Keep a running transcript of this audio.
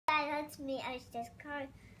it's me. I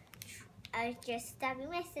was just stopping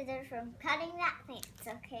my scissors from cutting that pants,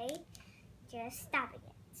 okay? Just stopping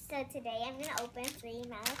it. So today I'm gonna open 3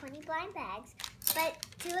 Money blind bags, but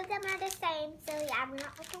 2 of them are the same. So yeah, I'm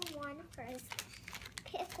gonna open one first.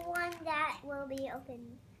 Pick one that will be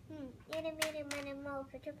open.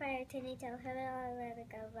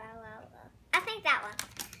 I think that one.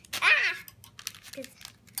 Ah!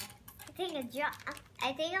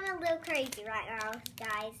 I think I'm a little crazy right now,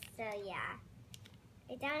 guys. So yeah,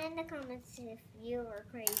 write down in the comments if you were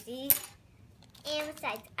crazy. And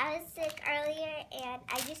besides, I was sick earlier and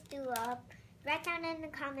I just threw up. Write down in the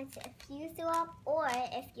comments if you threw up or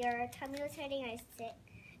if your tummy was hurting or sick.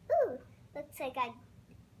 Ooh, looks like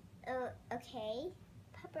okay.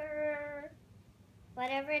 Pepper,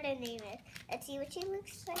 whatever the name is. Let's see what she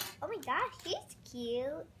looks like. Oh my gosh, she's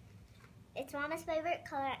cute. It's Mama's favorite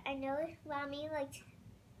color. I know Mommy likes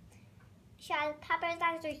peppers.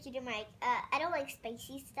 That's what she didn't like. I don't like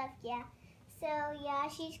spicy stuff, yeah. So yeah,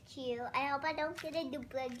 she's cute. I hope I don't get a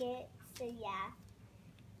duplicate. So yeah,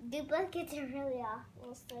 duplicates are really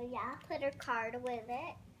awful. So yeah, put her card with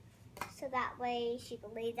it. So that way she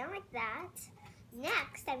can lay down like that.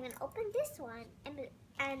 Next, I'm gonna open this one and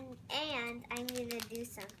I'm gonna do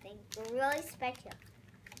something really special.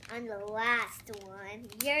 On the last one,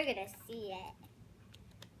 you're gonna see it.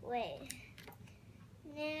 Wait.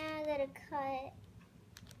 Now I'm gonna cut.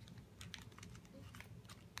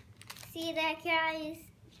 See that, guys?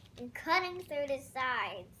 I'm cutting through the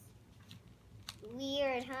sides.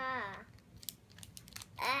 Weird, huh?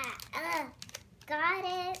 Got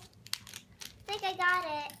it. I think I got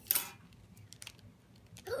it.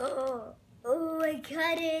 Oh, I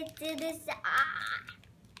cut it to the side.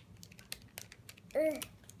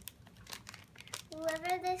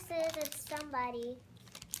 Whoever this is, it's somebody.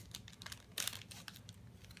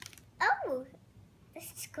 Oh,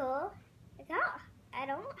 this is cool. I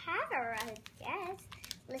don't have her, I guess.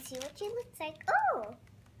 Let's see what she looks like. Oh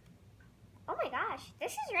my gosh,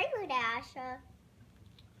 this is Rainbow Dash.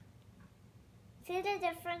 See the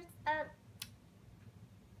difference?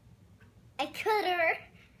 I cut her.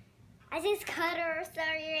 I just cut her.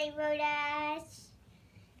 Sorry, Rainbow Dash.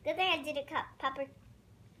 Good thing I didn't cut Pepper.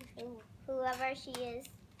 Whoever she is.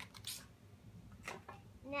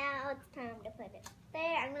 Now it's time to put it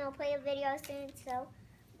there. I'm gonna play a video soon, so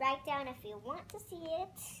write down if you want to see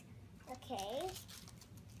it. Okay.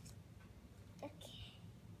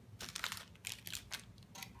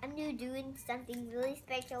 I'm doing something really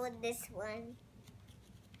special with this one.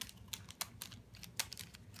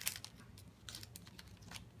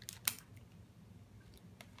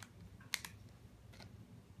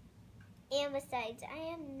 And besides, I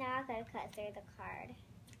am not gonna cut through the card.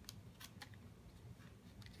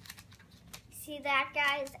 See that,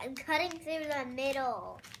 guys? I'm cutting through the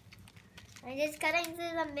middle. I'm just cutting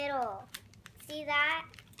through the middle. See that?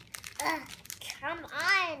 Ugh, come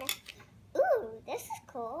on. Ooh, this is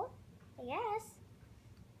cool, I guess.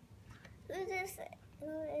 Who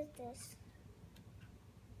is this?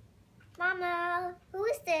 Mama, who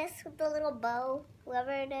is this with the little bow?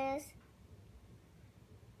 Whoever it is.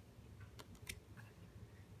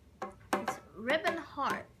 It's Ribbon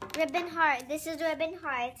Heart. Ribbon Heart. This is Ribbon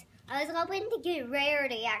Heart. I was hoping to get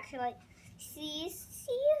rarity, actually. See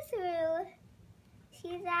through.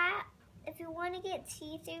 See that? If you want to get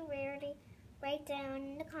see-through rarity, write down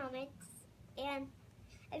in the comments. And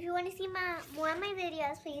if you want to see more of my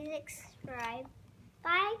videos, please subscribe.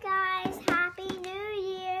 Bye, guys. Happy New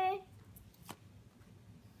Year.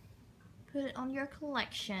 Put it on your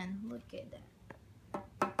collection. Look at that.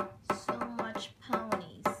 So much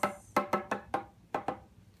ponies.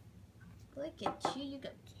 Look at you. You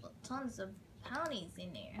got tons of ponies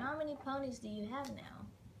in there. How many ponies do you have now?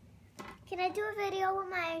 Can I do a video with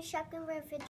my shotgun refrigerator?